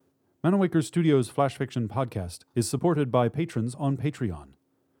Manawaker Studios Flash Fiction Podcast is supported by patrons on Patreon.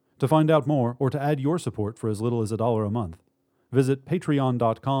 To find out more or to add your support for as little as $1 a month, visit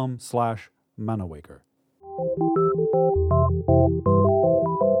patreon.com/Manawaker.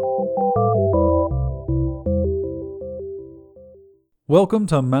 Welcome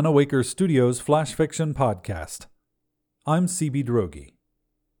to Manawaker Studios Flash Fiction Podcast. I'm CB Drogi.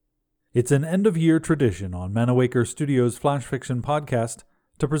 It's an end-of-year tradition on Manawaker Studios Flash Fiction Podcast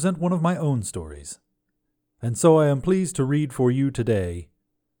to present one of my own stories. And so I am pleased to read for you today,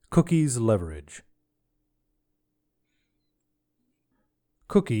 Cookie's Leverage.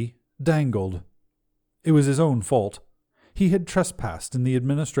 Cookie dangled. It was his own fault. He had trespassed in the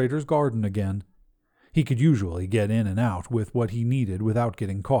administrator's garden again. He could usually get in and out with what he needed without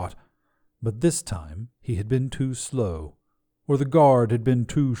getting caught, but this time he had been too slow, or the guard had been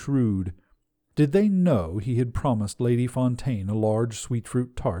too shrewd. Did they know he had promised Lady Fontaine a large sweet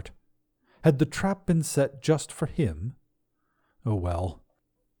fruit tart? Had the trap been set just for him? Oh well.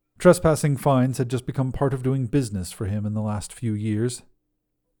 Trespassing fines had just become part of doing business for him in the last few years.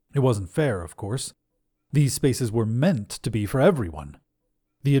 It wasn't fair, of course. These spaces were meant to be for everyone.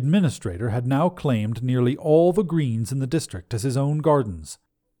 The administrator had now claimed nearly all the greens in the district as his own gardens.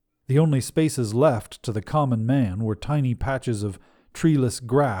 The only spaces left to the common man were tiny patches of treeless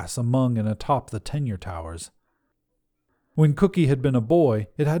grass among and atop the tenure towers. When Cookie had been a boy,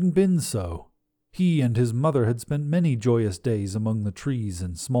 it hadn't been so. He and his mother had spent many joyous days among the trees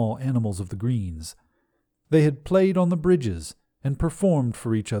and small animals of the greens. They had played on the bridges and performed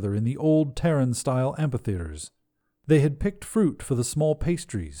for each other in the old Terran-style amphitheaters. They had picked fruit for the small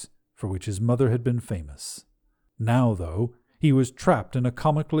pastries for which his mother had been famous. Now, though, he was trapped in a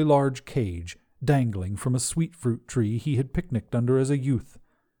comically large cage, dangling from a sweet fruit tree he had picnicked under as a youth.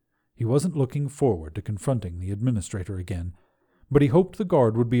 He wasn't looking forward to confronting the administrator again, but he hoped the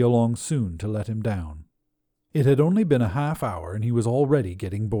guard would be along soon to let him down. It had only been a half hour, and he was already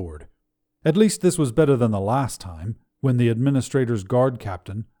getting bored. At least this was better than the last time, when the administrator's guard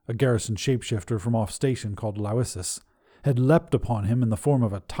captain, a garrison shapeshifter from off-station called Laoissus, had leapt upon him in the form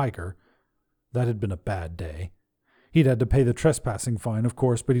of a tiger. That had been a bad day. He'd had to pay the trespassing fine, of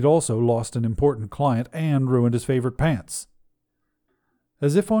course, but he'd also lost an important client and ruined his favorite pants.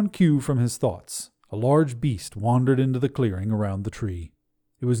 As if on cue from his thoughts, a large beast wandered into the clearing around the tree.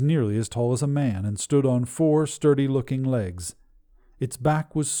 It was nearly as tall as a man and stood on 4 sturdy-looking legs. Its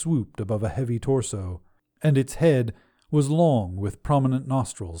back was swooped above a heavy torso, and its head was long with prominent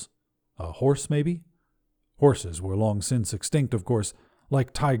nostrils. A horse, maybe? Horses were long since extinct, of course,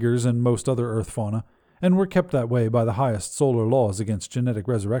 like tigers and most other Earth fauna, and were kept that way by the highest solar laws against genetic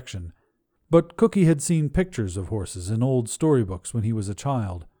resurrection. But Cookie had seen pictures of horses in old storybooks when he was a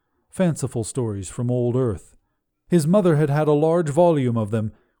child, fanciful stories from old Earth. His mother had had a large volume of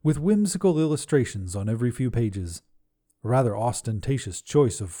them, with whimsical illustrations on every few pages. A rather ostentatious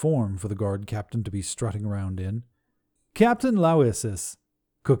choice of form for the guard captain to be strutting around in. "Captain Laoissus,"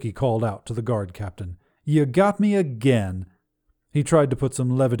 Cookie called out to the guard captain, "you got me again." He tried to put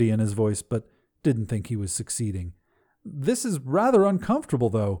some levity in his voice, but didn't think he was succeeding. "This is rather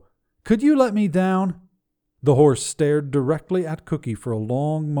uncomfortable, though. Could you let me down?" The horse stared directly at Cookie for a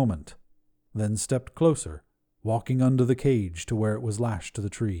long moment, then stepped closer, walking under the cage to where it was lashed to the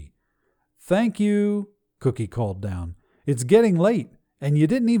tree. "Thank you," Cookie called down. "It's getting late, and you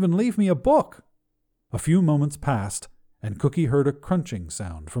didn't even leave me a book." A few moments passed, and Cookie heard a crunching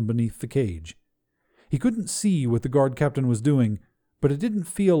sound from beneath the cage. He couldn't see what the guard captain was doing, but it didn't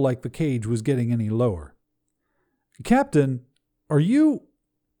feel like the cage was getting any lower. "Captain, are you—"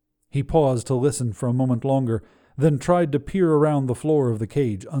 He paused to listen for a moment longer, then tried to peer around the floor of the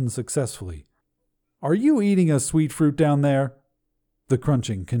cage unsuccessfully. "Are you eating a sweet fruit down there?" The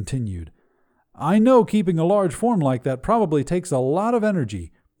crunching continued. "I know keeping a large form like that probably takes a lot of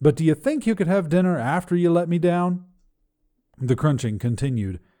energy, but do you think you could have dinner after you let me down?" The crunching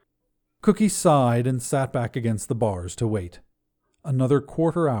continued. Cookie sighed and sat back against the bars to wait. Another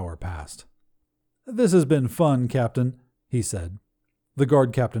quarter hour passed. "This has been fun, Captain," he said. The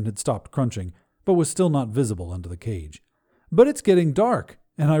guard captain had stopped crunching, but was still not visible under the cage. "But it's getting dark,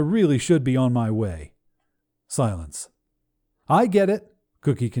 and I really should be on my way." Silence. "I get it,"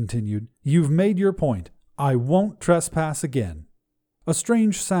 Cookie continued. "You've made your point. I won't trespass again." A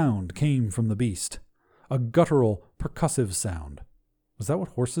strange sound came from the beast. A guttural, percussive sound. Was that what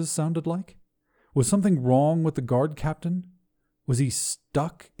horses sounded like? Was something wrong with the guard captain? Was he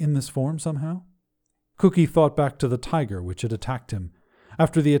stuck in this form somehow? Cookie thought back to the tiger which had attacked him.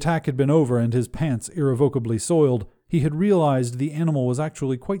 After the attack had been over and his pants irrevocably soiled, he had realized the animal was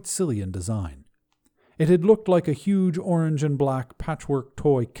actually quite silly in design. It had looked like a huge orange and black patchwork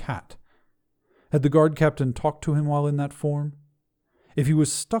toy cat. Had the guard captain talked to him while in that form? If he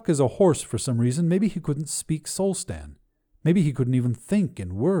was stuck as a horse for some reason, maybe he couldn't speak Solstan. Maybe he couldn't even think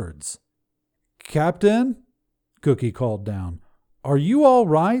in words. "Captain?" Cookie called down. "Are you all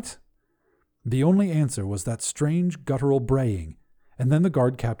right?" The only answer was that strange guttural braying, and then the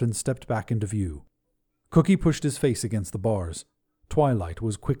guard captain stepped back into view. Cookie pushed his face against the bars. Twilight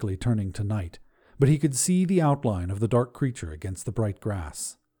was quickly turning to night, but he could see the outline of the dark creature against the bright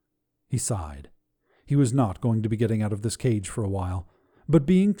grass. He sighed. He was not going to be getting out of this cage for a while, but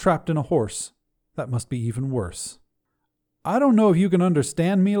being trapped in a horse, that must be even worse. "I don't know if you can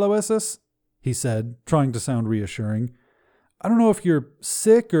understand me, Loisus," he said, trying to sound reassuring. "I don't know if you're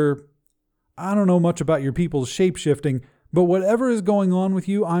sick or... I don't know much about your people's shape-shifting, but whatever is going on with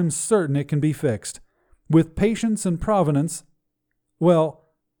you, I'm certain it can be fixed. With patience and providence, well,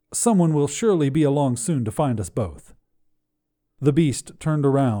 someone will surely be along soon to find us both." The beast turned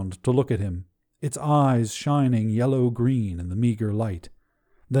around to look at him, its eyes shining yellow-green in the meager light,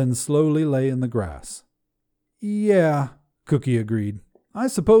 then slowly lay in the grass. "Yeah," Cookie agreed. "I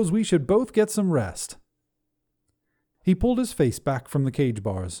suppose we should both get some rest." He pulled his face back from the cage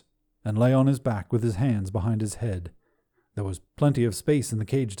bars and lay on his back with his hands behind his head. There was plenty of space in the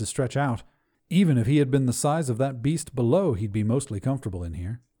cage to stretch out. Even if he had been the size of that beast below, he'd be mostly comfortable in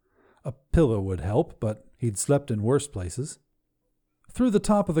here. A pillow would help, but he'd slept in worse places. Through the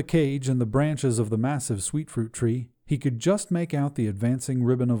top of the cage and the branches of the massive sweet fruit tree, he could just make out the advancing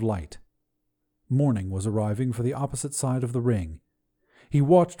ribbon of light. Morning was arriving for the opposite side of the ring. He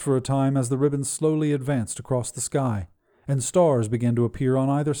watched for a time as the ribbon slowly advanced across the sky, and stars began to appear on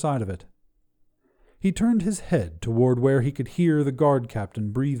either side of it. He turned his head toward where he could hear the guard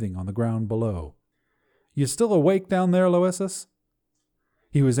captain breathing on the ground below. "You still awake down there, Loisus?"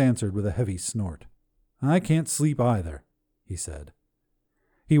 He was answered with a heavy snort. "I can't sleep either," he said.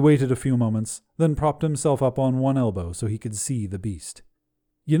 He waited a few moments, then propped himself up on one elbow so he could see the beast.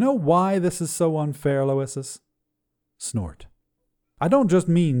 "You know why this is so unfair, Loisus?" Snort. "I don't just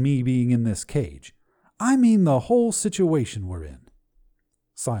mean me being in this cage. I mean the whole situation we're in."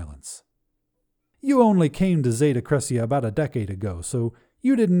 Silence. "You only came to Zeta Crescia about a decade ago, so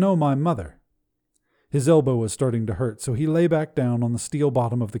you didn't know my mother." His elbow was starting to hurt, so he lay back down on the steel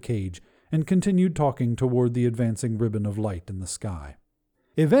bottom of the cage and continued talking toward the advancing ribbon of light in the sky.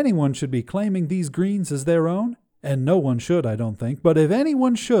 "If anyone should be claiming these greens as their own, and no one should, I don't think, but if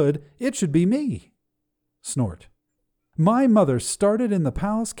anyone should, it should be me." Snort. "My mother started in the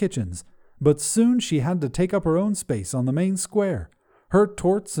palace kitchens, but soon she had to take up her own space on the main square. Her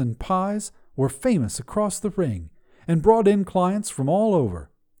torts and pies were famous across the ring, and brought in clients from all over.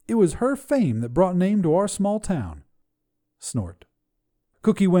 It was her fame that brought name to our small town." Snort.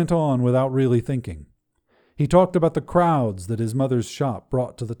 Cookie went on without really thinking. He talked about the crowds that his mother's shop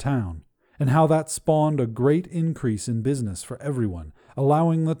brought to the town, and how that spawned a great increase in business for everyone,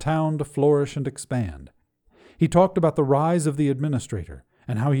 allowing the town to flourish and expand. He talked about the rise of the administrator,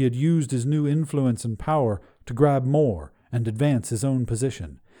 and how he had used his new influence and power to grab more and advance his own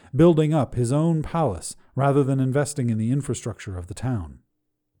position, building up his own palace rather than investing in the infrastructure of the town.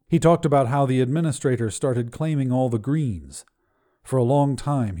 He talked about how the administrator started claiming all the greens. For a long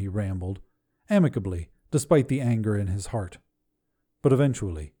time he rambled, amicably, despite the anger in his heart. But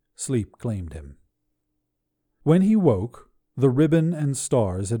eventually, sleep claimed him. When he woke, the ribbon and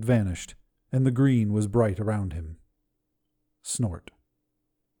stars had vanished, and the green was bright around him. Snort.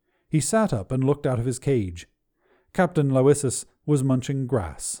 He sat up and looked out of his cage. Captain Loisus was munching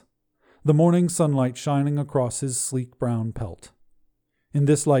grass, the morning sunlight shining across his sleek brown pelt. In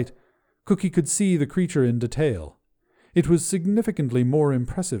this light, Cookie could see the creature in detail. It was significantly more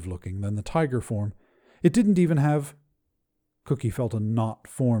impressive looking than the tiger form. It didn't even have... Cookie felt a knot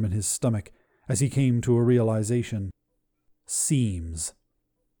form in his stomach as he came to a realization. Seams.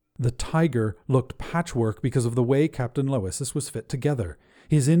 The tiger looked patchwork because of the way Captain Loisus was fit together.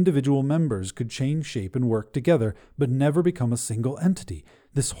 His individual members could change shape and work together, but never become a single entity.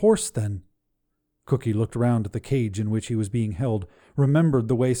 This horse, then... Cookie looked around at the cage in which he was being held, remembered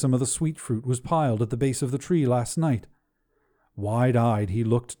the way some of the sweet fruit was piled at the base of the tree last night. Wide-eyed, he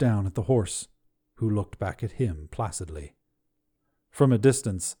looked down at the horse, who looked back at him placidly. From a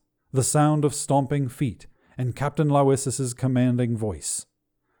distance, the sound of stomping feet and Captain Loisus's commanding voice.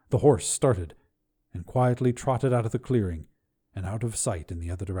 The horse started and quietly trotted out of the clearing and out of sight in the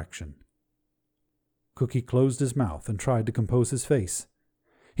other direction. Cookie closed his mouth and tried to compose his face.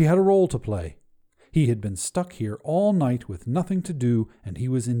 He had a role to play. He had been stuck here all night with nothing to do, and he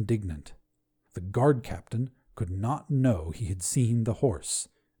was indignant. The guard captain could not know he had seen the horse,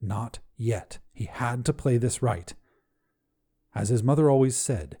 Not yet. He had to play this right. As his mother always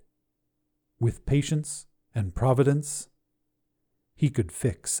said, with patience and providence, he could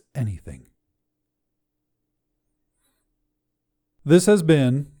fix anything. This has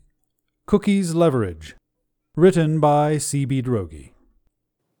been Cookie's Leverage, written by C.B. Droege.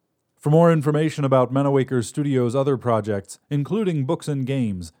 For more information about Manawaker Studios' other projects, including books and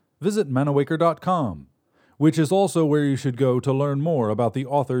games, visit manawaker.com, which is also where you should go to learn more about the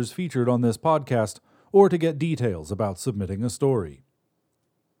authors featured on this podcast or to get details about submitting a story.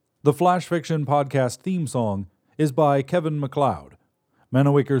 The Flash Fiction Podcast theme song is by Kevin MacLeod.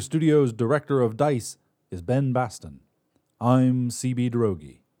 Manawaker Studios' director of DICE is Ben Baston. I'm C.B.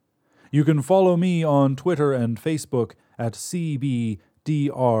 Droege. You can follow me on Twitter and Facebook at CBDroege.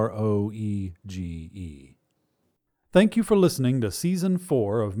 Thank you for listening to Season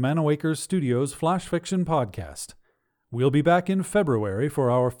 4 of Manawaker Studios' Flash Fiction Podcast. We'll be back in February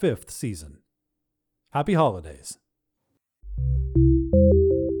for our 5th season. Happy holidays.